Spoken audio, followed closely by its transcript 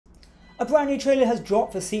A brand new trailer has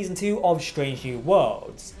dropped for Season 2 of Strange New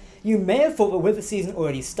Worlds. You may have thought that with the season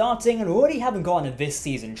already starting and already having gotten a this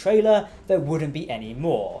season trailer, there wouldn't be any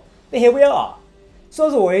more. But here we are. So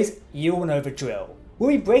as always, you all know the drill.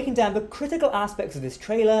 We'll be breaking down the critical aspects of this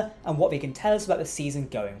trailer and what they can tell us about the season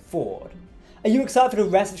going forward. Are you excited for the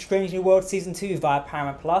rest of Strange New Worlds Season 2 via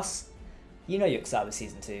Paramount Plus? You know you're excited for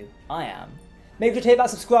Season 2. I am. Make sure to hit that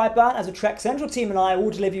subscribe button as the Trek Central team and I will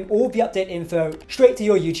deliver you all the update info straight to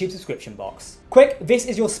your YouTube subscription box. Quick, this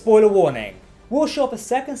is your spoiler warning. We'll show off a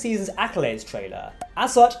second season's Accolades trailer.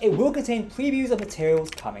 As such, it will contain previews of materials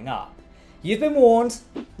coming up. You've been warned.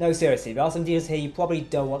 No, seriously, there are some details here you probably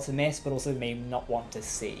don't want to miss, but also may not want to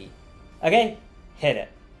see. Okay, hit it.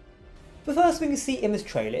 The first thing you see in this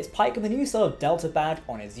trailer is Pike with a new style of Delta badge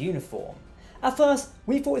on his uniform. At first,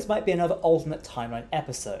 we thought this might be another alternate timeline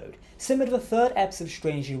episode, similar to the third episode of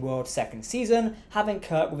Strange New Worlds' second season, having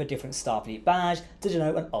Kirk with a different Starfleet badge to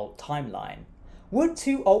denote an alt timeline. Would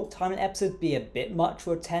 2 alt timeline episodes be a bit much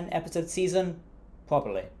for a 10 episode season?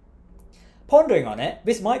 Probably. Pondering on it,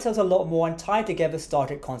 this might tell us a lot more and tie together Star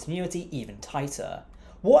Trek continuity even tighter.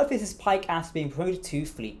 What if this is Pike after being promoted to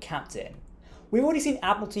Fleet Captain? We've already seen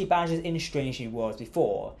Admiralty badges in Strange New Worlds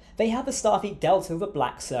before. They have the Starfleet Delta with a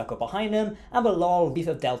black circle behind them and the laurel wreath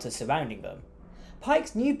of deltas surrounding them.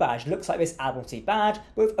 Pike's new badge looks like this Admiralty badge,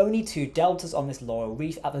 but with only 2 deltas on this laurel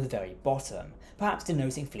wreath at the very bottom, perhaps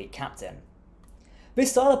denoting Fleet Captain.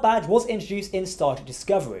 This style of badge was introduced in Star Trek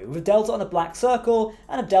Discovery, with a delta on a black circle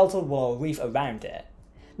and a delta laurel wreath around it.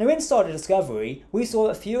 Now in Star Trek Discovery, we saw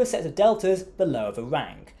a fewer sets of deltas the lower the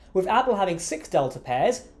rank, with Admiral having 6 delta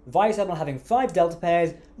pairs, Vice Admiral having 5 delta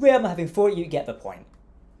pairs, Rear Admiral having 4, you get the point.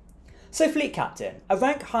 So Fleet Captain, a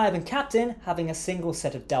rank higher than Captain, having a single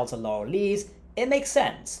set of delta laurel leaves, it makes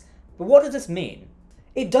sense. But what does this mean?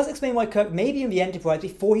 It does explain why Kirk may be in the Enterprise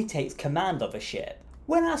before he takes command of the ship.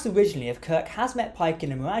 When asked originally if Kirk has met Pike in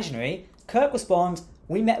the Menagerie, Kirk responds,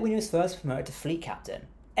 "We met when he was first promoted to Fleet Captain."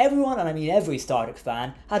 Everyone, and I mean every Star Trek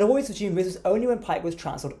fan, had always assumed this was only when Pike was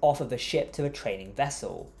transferred off of the ship to a training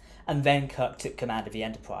vessel, and then Kirk took command of the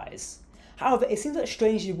Enterprise. However, it seems that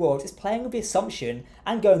Strange New Worlds is playing with the assumption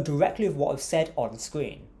and going directly with what was said on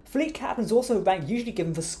screen. Fleet Captain is also a rank usually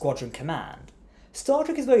given for squadron command. Star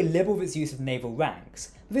Trek is very liberal with its use of naval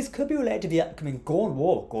ranks, but this could be related to the upcoming Gorn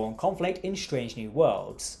War or Gorn conflict in Strange New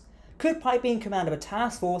Worlds. Could Pike be in command of a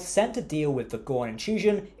task force sent to deal with the Gorn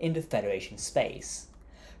intrusion into Federation space?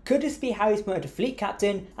 Could this be how he's promoted to Fleet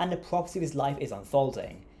Captain and the prophecy of his life is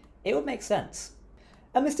unfolding? It would make sense.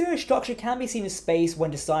 A mysterious structure can be seen in space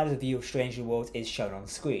when decided a view of Strange New Worlds is shown on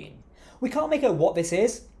screen. We can't make out what this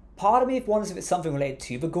is. Part of me wonders if it's something related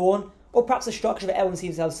to the Gorn, or perhaps a structure that everyone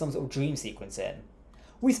seems to have some sort of dream sequence in.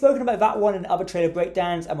 We've spoken about that one in other trailer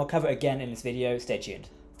breakdowns and we'll cover it again in this video, stay tuned.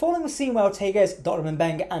 Following the scene where Ortega's, Dr.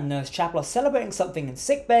 Mbenga and Nurse Chapel are celebrating something in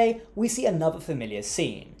sickbay, we see another familiar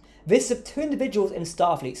scene. This of 2 individuals in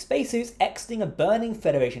Starfleet spacesuits exiting a burning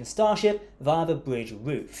Federation starship via the bridge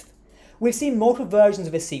roof. We've seen multiple versions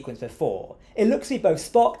of this sequence before. It looks to be both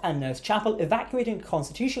Spock and Nurse Chapel evacuating a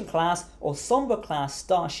Constitution class or Sombra class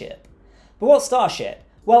starship. But what starship?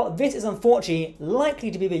 Well, this is unfortunately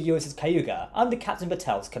likely to be the USS Cayuga under Captain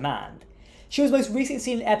Batel's command. She was most recently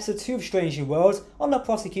seen in episode 2 of Strange New Worlds on the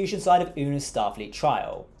prosecution side of Una's Starfleet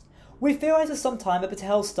trial. We've theorised for some time that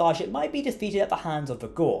Batel's starship might be defeated at the hands of the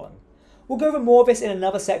Gorn. We'll go over more of this in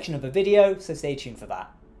another section of the video, so stay tuned for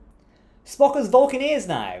that. Spock has Vulcan ears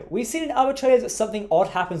now. We've seen in other trailers that something odd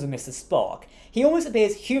happens with Mr. Spock. He almost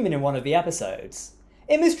appears human in one of the episodes.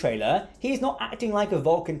 In this trailer, he is not acting like a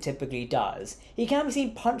Vulcan typically does. He can be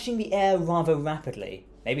seen punching the air rather rapidly,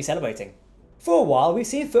 maybe celebrating. For a while, we've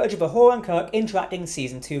seen footage of Uhura and Kirk interacting in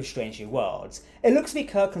Season 2 of Strange New Worlds. It looks to be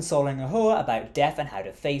Kirk consoling Uhura about death and how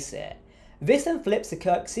to face it. This then flips to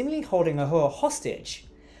Kirk seemingly holding Uhura hostage.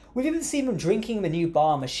 We've even seen them drinking in the new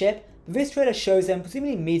bar on the ship, but this trailer shows them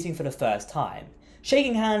presumably meeting for the first time,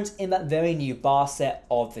 shaking hands in that very new bar set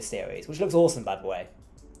of the series, which looks awesome by the way.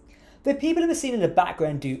 The people in the scene in the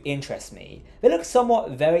background do interest me. They look somewhat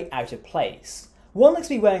very out of place. One looks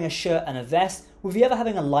to be wearing a shirt and a vest, with the other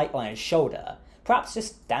having a light on his shoulder. Perhaps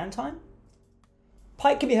just downtime?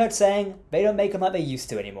 Pike can be heard saying, "They don't make them like they used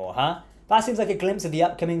to anymore, huh?" That seems like a glimpse of the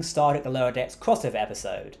upcoming Star Trek The Lower Decks crossover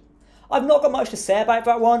episode. I've not got much to say about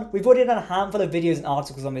that one. We've already done a handful of videos and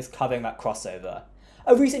articles on this covering that crossover.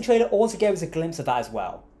 A recent trailer also gave us a glimpse of that as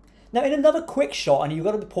well. Now in another quick shot, and you've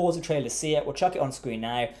got to pause the trailer to see it, we'll chuck it on screen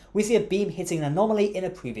now, we see a beam hitting an anomaly in a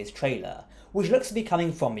previous trailer, which looks to be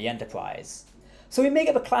coming from the Enterprise. So we may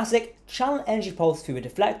get the classic channel an energy pulse through a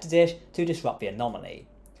deflector dish to disrupt the anomaly.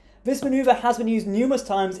 This maneuver has been used numerous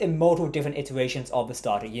times in multiple different iterations of the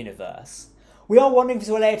Star Trek universe. We are wondering if it's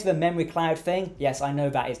related to the memory cloud thing, yes I know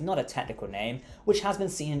that is not a technical name, which has been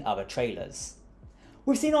seen in other trailers.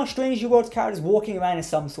 We've seen our Strange New Worlds characters walking around in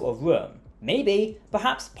some sort of room. Maybe,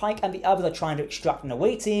 perhaps Pike and the others are trying to extract an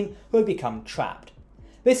away team who have become trapped.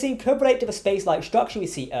 This scene could relate to the space-like structure we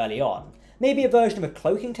see early on. Maybe a version of a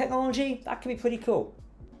cloaking technology? That could be pretty cool.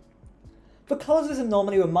 The colours of this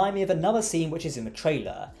anomaly remind me of another scene which is in the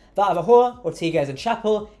trailer, that of Uhura, Ortega's and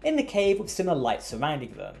Chapel in the cave with similar lights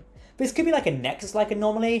surrounding them. This could be like a Nexus-like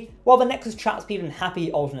anomaly. While the Nexus traps people in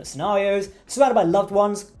happy alternate scenarios, surrounded by loved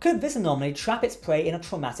ones, could this anomaly trap its prey in a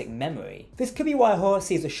traumatic memory? This could be why Uhura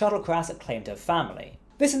sees the shuttle crash at claim to her family.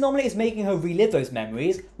 This anomaly is making her relive those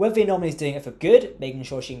memories, whether the anomaly is doing it for good, making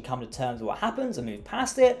sure she can come to terms with what happens and move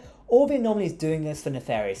past it, or the anomaly is doing this for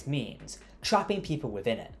nefarious means, trapping people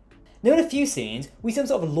within it. Now in a few scenes, we see some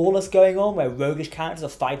sort of lawless going on where roguish characters are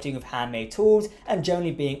fighting with handmade tools and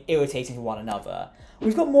generally being irritating to one another.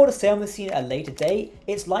 We've got more to say on this scene at a later date.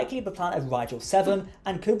 It's likely the planet of Rigel 7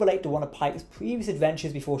 and could relate to one of Pike's previous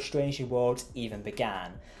adventures before Strange New Worlds even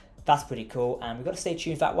began. That's pretty cool, and we've got to stay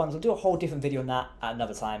tuned for that one, so we'll do a whole different video on that at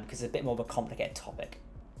another time because it's a bit more of a complicated topic.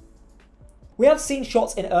 We have seen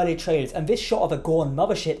shots in earlier trailers and this shot of a Gorn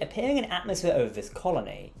Mothership appearing in atmosphere over this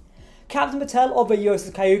colony. Captain Batel of the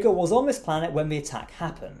USS Cayuga was on this planet when the attack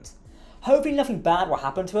happened. Hopefully nothing bad will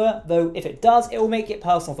happen to her, though if it does, it will make it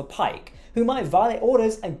personal for Pike, who might violate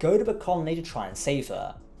orders and go to the colony to try and save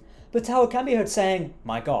her. Batel can be heard saying,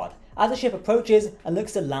 "My God," as the ship approaches and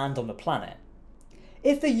looks to land on the planet.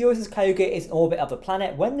 If the USS Cayuga is in orbit of the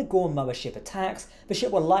planet when the Gorn Mothership attacks, the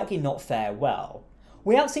ship will likely not fare well.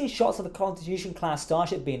 We have seen shots of a Constitution-class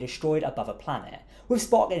starship being destroyed above a planet, with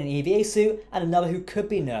Spock in an EVA suit and another who could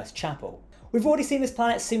be Nurse Chapel. We've already seen this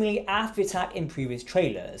planet seemingly after the attack in previous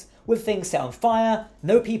trailers, with things set on fire,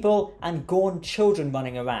 no people, and Gorn children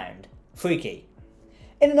running around. Freaky.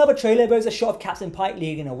 In another trailer, there was a shot of Captain Pike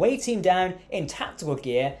leading an away team down in tactical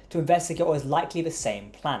gear to investigate what is likely the same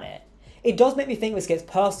planet. It does make me think this gets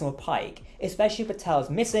personal with Pike, especially if Batel is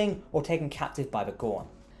missing or taken captive by the Gorn.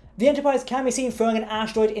 The Enterprise can be seen throwing an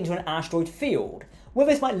asteroid into an asteroid field.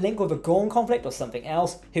 Whether this might link with a Gorn conflict or something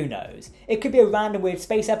else, who knows. It could be a random weird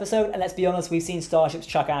space episode, and let's be honest, we've seen starships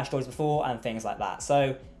chuck asteroids before and things like that,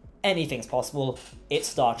 so anything's possible. It's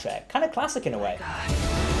Star Trek. Kind of classic in a way.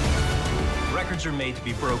 Records are made to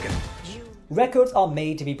be broken. Records are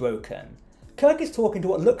made to be broken. Kirk is talking to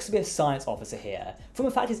what looks to be a science officer here. From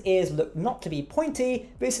the fact his ears look not to be pointy,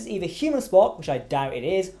 this is either human Spock, which I doubt it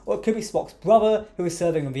is, or it could be Spock's brother who is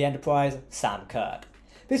serving on the Enterprise, Sam Kirk.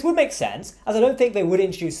 This would make sense, as I don't think they would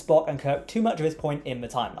introduce Spock and Kirk too much at this point in the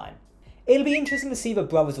timeline. It'll be interesting to see the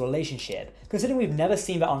brothers' relationship, considering we've never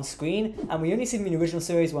seen that on screen, and we only see them in the original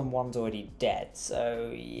series when one's already dead,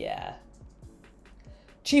 so yeah.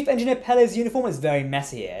 Chief Engineer Pele's uniform is very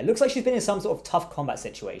messy here. It looks like she's been in some sort of tough combat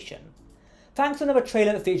situation. Thanks to another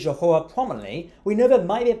trailer that features Uhura prominently, we know there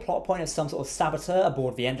might be a plot point of some sort of saboteur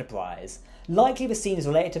aboard the Enterprise. Likely the scene is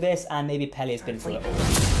related to this, and maybe Pele has been through it all.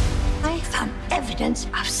 I found evidence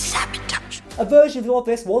of sabotage. A version of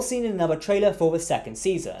this was seen in another trailer for the second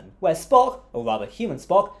season, where Spock, or rather human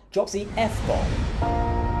Spock, drops the F-bomb.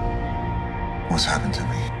 What's happened to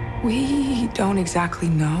me? We don't exactly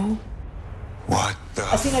know. What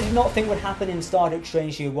the? A scene I did not think would happen in Star Trek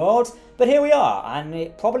Strange New Worlds, but here we are, and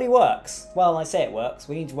it probably works. Well, I say it works,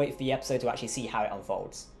 we need to wait for the episode to actually see how it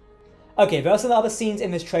unfolds. Okay, there are some other scenes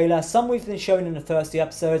in this trailer, some we've been shown in the first 2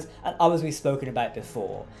 episodes, and others we've spoken about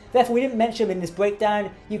before. Therefore, we didn't mention them in this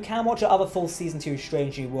breakdown. You can watch our other full Season 2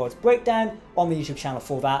 Strange New Worlds breakdown on the YouTube channel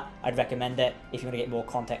for that. I'd recommend it if you want to get more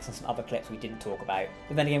context on some other clips we didn't talk about.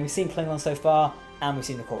 But then again, we've seen Klingon so far, and we've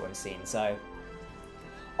seen the courtroom scene, so...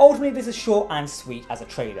 Ultimately, this is short and sweet as a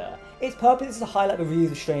trailer. Its purpose is to highlight the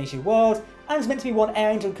reviews of Strange New Worlds, and it's meant to be one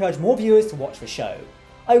airing to encourage more viewers to watch the show.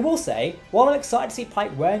 I will say, while I'm excited to see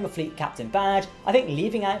Pike wearing the Fleet Captain badge, I think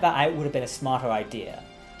leaving that out would have been a smarter idea.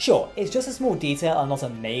 Sure, it's just a small detail and not a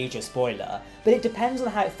major spoiler, but it depends on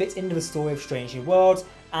how it fits into the story of Strange New Worlds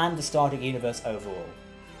and the Star Trek universe overall.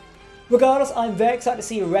 Regardless, I'm very excited to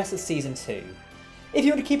see the rest of Season 2. If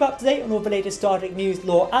you want to keep up to date on all the latest Star Trek news,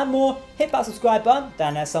 lore and more, hit that subscribe button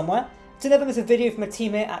down there somewhere to never miss a video from a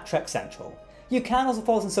team here at Trek Central. You can also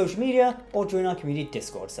follow us on social media or join our community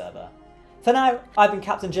Discord server. For now, I've been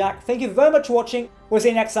Captain Jack, thank you very much for watching, we'll see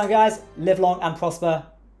you next time guys, live long and prosper,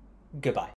 goodbye.